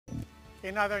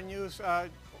In other news,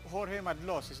 Jorge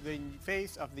Madlos is the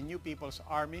face of the New People's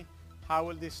Army. How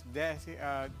will this death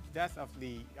of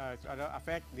the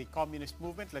affect the communist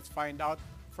movement? Let's find out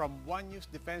from One News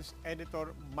Defense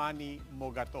editor Manny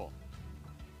Mogato.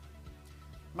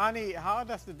 Manny, how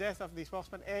does the death of the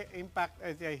spokesman impact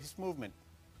his movement?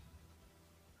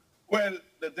 Well,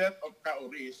 the death of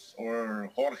Oris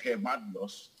or Jorge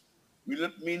Madlos will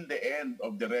not mean the end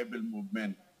of the rebel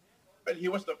movement. Well, he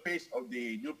was the face of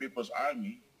the New People's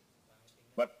Army,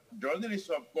 but journalists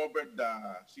who have covered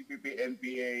the CPP,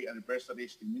 NPA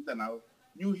anniversaries in Mindanao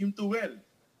knew him too well.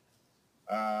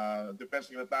 Defense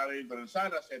Secretary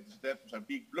Lorenzana said his death was a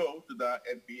big blow to the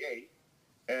NPA,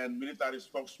 and military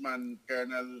spokesman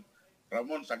Colonel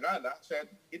Ramon Sagala said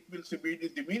it will severely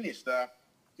diminish the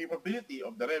capability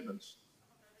of the rebels.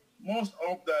 Most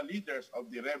of the leaders of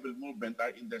the rebel movement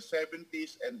are in their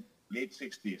 70s and late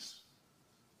 60s.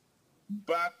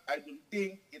 But I don't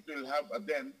think it will have a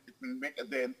dent, it will make a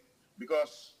dent,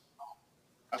 because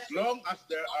as long as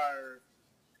there are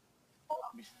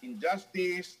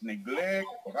injustice, neglect,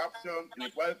 corruption,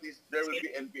 inequalities, there will be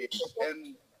NPAs.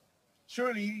 And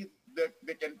surely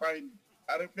they can find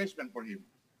a replacement for him.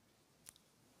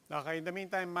 Okay, in the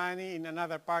meantime, Manny, in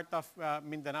another part of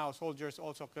Mindanao, soldiers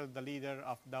also killed the leader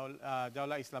of Dawla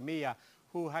Islamiyah,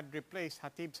 who had replaced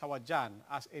Hatib Sawadjan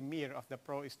as emir of the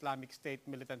pro-Islamic State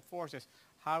militant forces.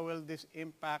 How will this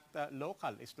impact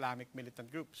local Islamic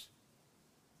militant groups?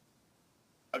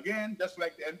 Again, just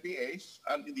like the NPAs,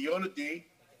 an ideology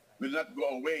will not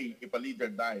go away if a leader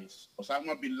dies.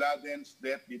 Osama bin Laden's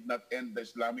death did not end the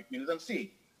Islamic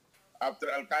militancy.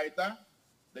 After Al-Qaeda,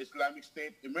 the Islamic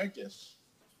State emerges.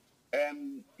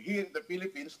 And here in the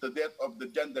Philippines, the death of the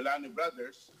Jandelani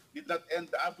brothers did not end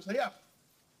the Abu Sayyaf.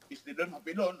 Isidon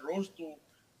Hapilon rose to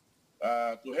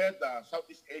head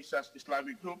Southeast Asia's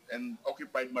Islamic group and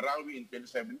occupied Marawi in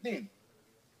 2017.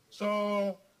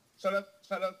 So,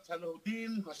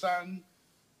 Salahuddin Hassan's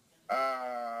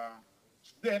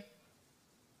death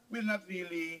will not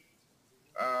really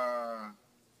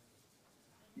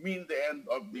mean the end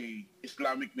of the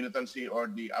Islamic militancy or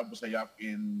the Abu Sayyaf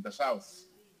in the south.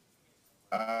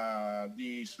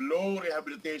 The slow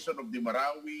rehabilitation of the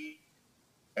Marawi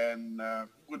and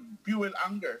could fuel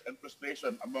anger and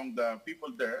frustration among the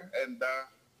people there. And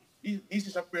this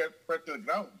is a fertile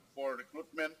ground for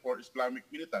recruitment for Islamic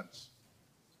militants.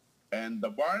 And the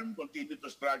BARM continued to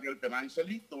struggle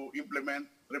financially to implement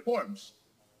reforms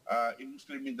in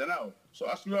Muslim Mindanao.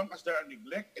 So as long as there are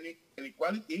neglect and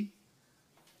inequality,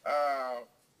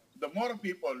 the more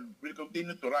people will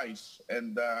continue to rise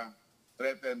and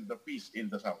threaten the peace in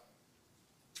the South.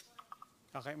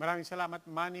 Okay, maraming salamat,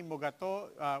 Manny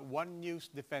Mogato, One News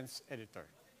Defense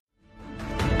Editor.